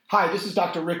Hi, this is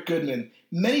Dr. Rick Goodman.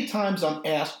 Many times I'm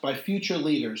asked by future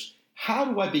leaders, how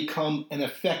do I become an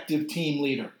effective team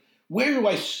leader? Where do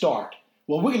I start?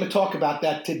 Well, we're going to talk about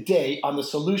that today on the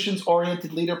Solutions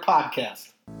Oriented Leader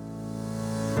podcast.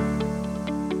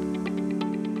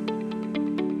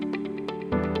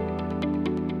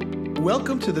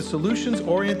 Welcome to the Solutions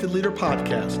Oriented Leader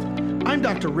podcast. I'm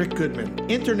Dr. Rick Goodman,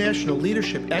 international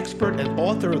leadership expert and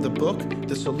author of the book,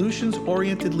 The Solutions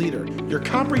Oriented Leader, your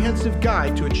comprehensive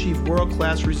guide to achieve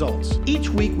world-class results. Each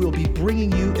week, we'll be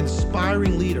bringing you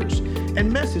inspiring leaders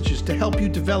and messages to help you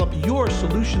develop your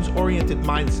solutions-oriented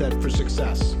mindset for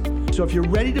success. So if you're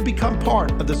ready to become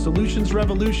part of the solutions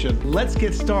revolution, let's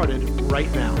get started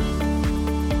right now.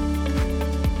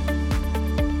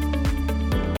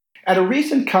 At a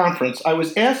recent conference, I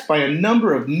was asked by a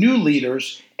number of new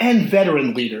leaders and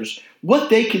veteran leaders what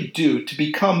they could do to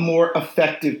become more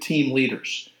effective team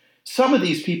leaders. Some of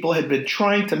these people had been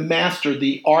trying to master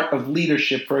the art of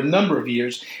leadership for a number of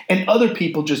years, and other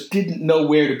people just didn't know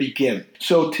where to begin.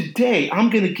 So today, I'm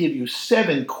going to give you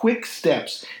 7 quick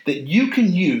steps that you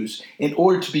can use in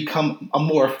order to become a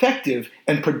more effective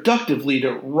and productive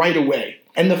leader right away.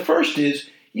 And the first is,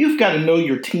 you've got to know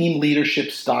your team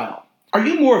leadership style. Are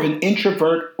you more of an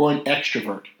introvert or an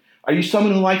extrovert? Are you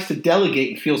someone who likes to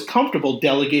delegate and feels comfortable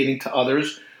delegating to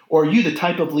others? Or are you the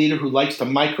type of leader who likes to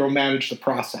micromanage the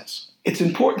process? It's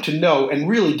important to know and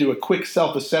really do a quick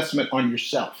self-assessment on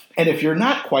yourself. And if you're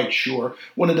not quite sure,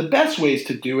 one of the best ways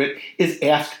to do it is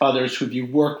ask others who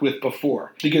you've worked with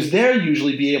before, because they're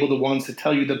usually the ones to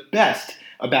tell you the best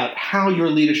about how your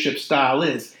leadership style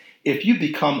is if you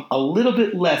become a little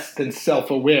bit less than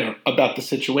self-aware about the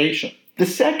situation. The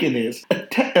second is,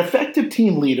 effective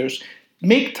team leaders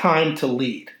make time to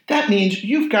lead. That means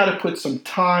you've got to put some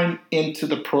time into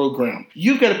the program.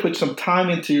 You've got to put some time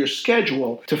into your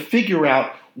schedule to figure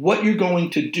out what you're going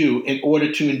to do in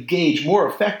order to engage more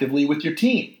effectively with your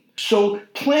team. So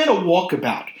plan a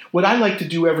walkabout. What I like to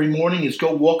do every morning is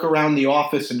go walk around the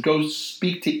office and go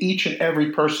speak to each and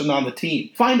every person on the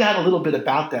team. Find out a little bit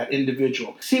about that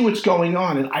individual. See what's going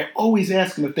on, and I always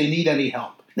ask them if they need any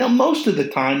help. Now, most of the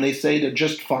time, they say they're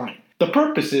just fine. The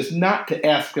purpose is not to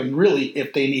ask them really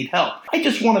if they need help. I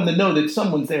just want them to know that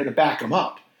someone's there to back them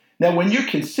up. Now, when you're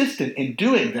consistent in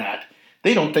doing that,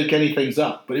 they don't think anything's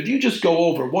up. But if you just go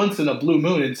over once in a blue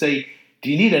moon and say,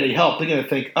 do you need any help? They're going to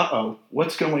think, uh-oh,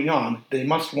 what's going on? They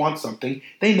must want something.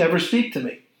 They never speak to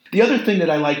me. The other thing that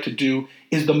I like to do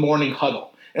is the morning huddle.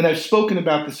 And I've spoken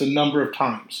about this a number of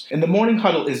times. And the morning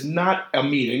huddle is not a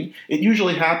meeting. It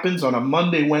usually happens on a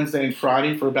Monday, Wednesday, and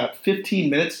Friday for about 15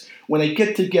 minutes when I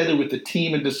get together with the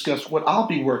team and discuss what I'll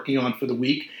be working on for the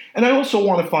week. And I also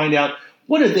want to find out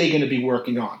what are they going to be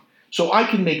working on so I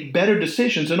can make better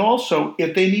decisions. And also,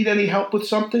 if they need any help with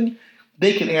something,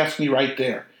 they can ask me right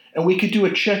there. And we could do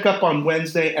a checkup on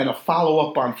Wednesday and a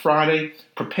follow-up on Friday,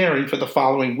 preparing for the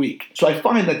following week. So I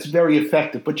find that's very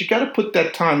effective, but you got to put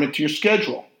that time into your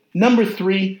schedule. Number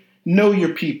 3, know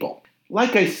your people.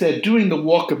 Like I said, doing the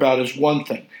walkabout is one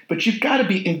thing, but you've got to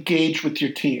be engaged with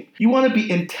your team. You want to be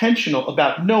intentional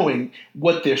about knowing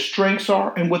what their strengths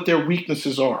are and what their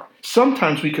weaknesses are.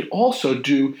 Sometimes we could also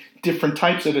do different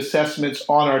types of assessments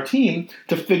on our team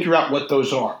to figure out what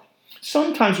those are.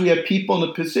 Sometimes we have people in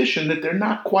a position that they're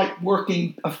not quite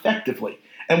working effectively,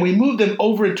 and we move them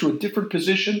over into a different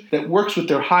position that works with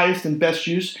their highest and best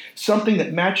use, something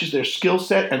that matches their skill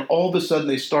set, and all of a sudden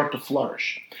they start to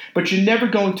flourish. But you're never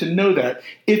going to know that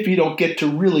if you don't get to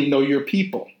really know your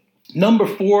people. Number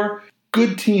 4,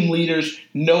 good team leaders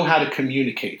know how to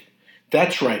communicate.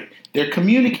 That's right. They're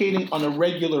communicating on a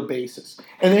regular basis.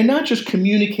 And they're not just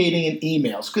communicating in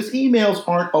emails, because emails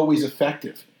aren't always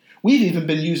effective. We've even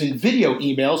been using video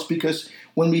emails because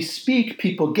when we speak,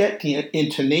 people get the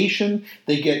intonation,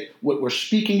 they get what we're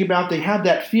speaking about, they have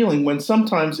that feeling when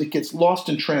sometimes it gets lost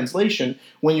in translation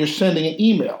when you're sending an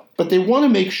email. But they want to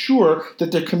make sure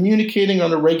that they're communicating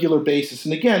on a regular basis.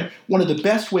 And again, one of the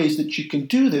best ways that you can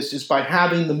do this is by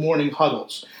having the morning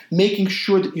huddles, making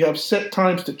sure that you have set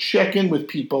times to check in with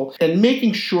people, and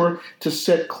making sure to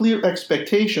set clear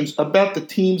expectations about the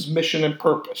team's mission and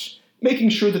purpose. Making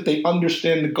sure that they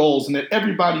understand the goals and that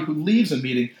everybody who leaves a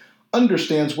meeting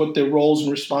understands what their roles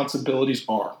and responsibilities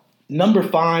are. Number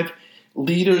 5,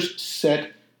 leaders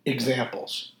set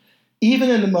examples. Even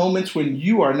in the moments when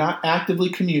you are not actively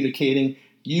communicating,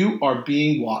 you are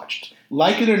being watched.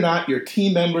 Like it or not, your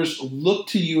team members look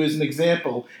to you as an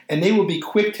example, and they will be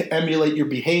quick to emulate your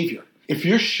behavior. If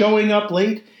you're showing up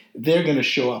late, they're going to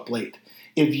show up late.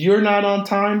 If you're not on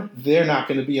time, they're not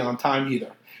going to be on time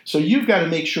either. So you've got to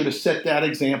make sure to set that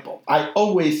example. I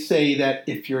always say that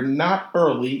if you're not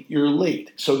early, you're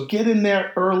late. So get in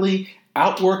there early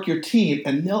Outwork your team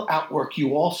and they'll outwork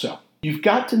you also. You've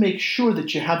got to make sure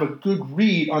that you have a good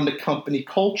read on the company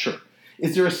culture.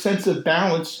 Is there a sense of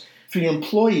balance for your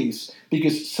employees?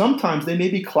 Because sometimes they may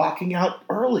be clocking out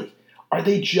early. Are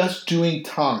they just doing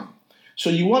time? So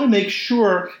you want to make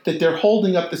sure that they're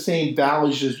holding up the same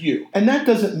values as you. And that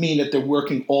doesn't mean that they're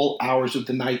working all hours of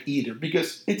the night either,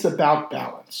 because it's about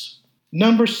balance.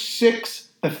 Number 6,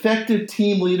 effective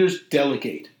team leaders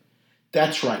delegate.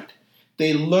 That's right.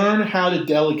 They learn how to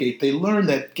delegate. They learn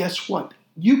that, guess what?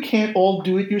 You can't all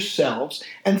do it yourselves,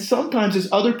 and sometimes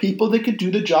there's other people that could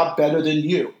do the job better than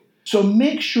you. So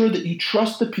make sure that you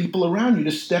trust the people around you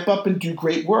to step up and do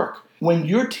great work. When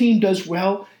your team does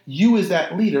well, you as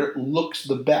that leader looks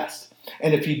the best.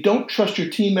 And if you don't trust your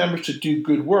team members to do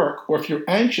good work, or if you're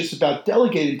anxious about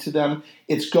delegating to them,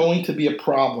 it's going to be a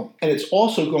problem. And it's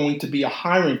also going to be a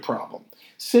hiring problem.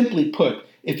 Simply put,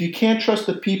 if you can't trust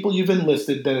the people you've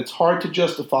enlisted, then it's hard to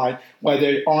justify why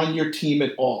they're on your team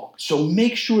at all. So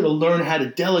make sure to learn how to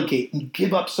delegate and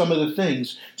give up some of the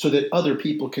things so that other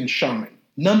people can shine.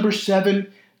 Number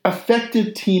 7,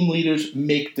 effective team leaders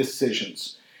make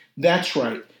decisions. That's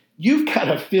right. You've got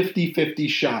a 50-50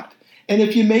 shot. And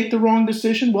if you make the wrong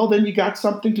decision, well, then you got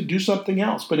something to do something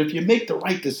else. But if you make the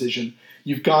right decision,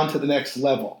 you've gone to the next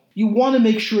level. You want to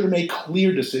make sure to make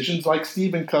clear decisions. Like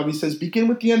Stephen Covey says, begin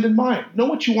with the end in mind. Know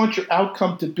what you want your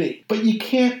outcome to be. But you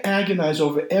can't agonize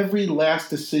over every last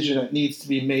decision that needs to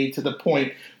be made to the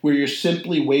point where you're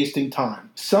simply wasting time.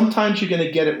 Sometimes you're going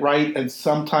to get it right and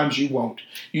sometimes you won't.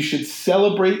 You should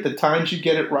celebrate the times you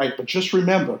get it right. But just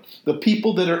remember, the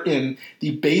people that are in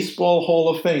the Baseball Hall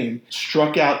of Fame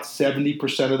struck out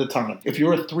 70% of the time. If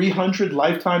you're a 300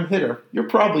 lifetime hitter, you're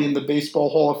probably in the Baseball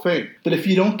Hall of Fame. But if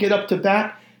you don't get up to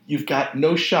bat, you've got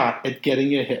no shot at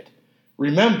getting a hit.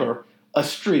 Remember, a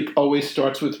streak always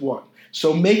starts with 1.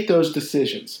 So make those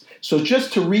decisions. So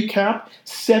just to recap,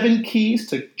 7 keys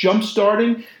to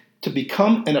jump-starting to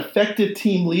become an effective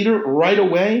team leader right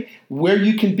away. Where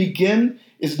you can begin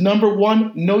is number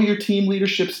 1, know your team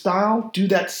leadership style. Do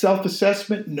that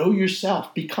self-assessment. Know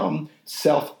yourself. Become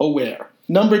self-aware.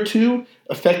 Number 2,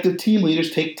 effective team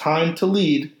leaders take time to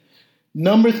lead.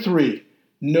 Number 3,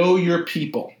 know your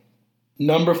people.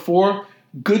 Number 4,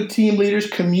 good team leaders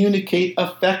communicate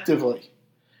effectively.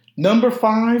 Number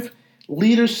 5,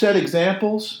 leaders set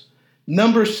examples.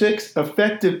 Number 6,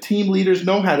 effective team leaders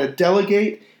know how to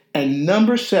delegate. And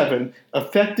number 7,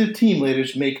 effective team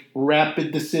leaders make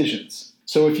rapid decisions.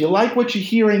 So if you like what you're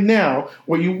hearing now,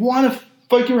 or you want to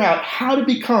figure out how to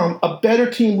become a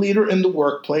better team leader in the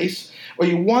workplace, or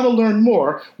you want to learn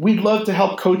more, we'd love to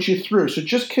help coach you through. So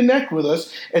just connect with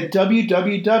us at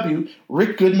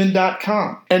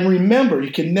www.rickgoodman.com. And remember,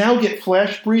 you can now get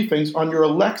flash briefings on your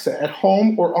Alexa at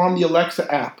home or on the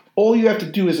Alexa app. All you have to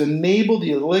do is enable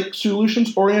the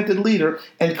solutions-oriented leader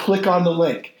and click on the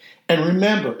link. And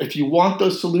remember, if you want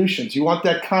those solutions, you want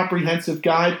that comprehensive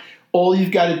guide, all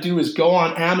you've got to do is go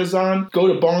on Amazon, go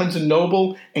to Barnes &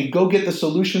 Noble, and go get the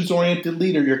Solutions-Oriented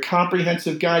Leader, your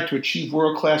comprehensive guide to achieve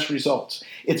world-class results.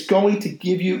 It's going to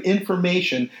give you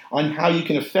information on how you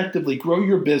can effectively grow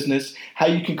your business, how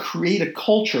you can create a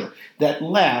culture that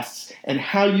lasts, and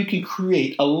how you can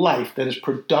create a life that is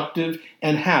productive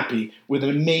and happy with an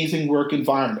amazing work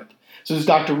environment. So this is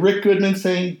Dr. Rick Goodman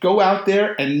saying, go out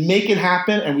there and make it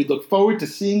happen, and we look forward to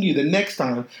seeing you the next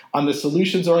time on the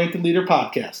Solutions-Oriented Leader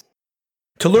podcast.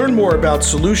 To learn more about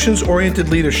solutions-oriented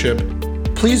leadership,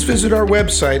 please visit our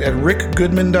website at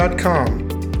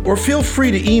rickgoodman.com, or feel free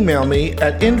to email me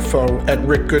at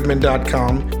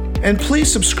info@rickgoodman.com, and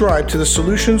please subscribe to the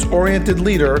Solutions-Oriented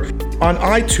Leader on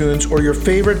iTunes or your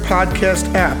favorite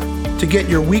podcast app to get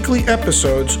your weekly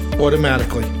episodes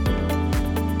automatically.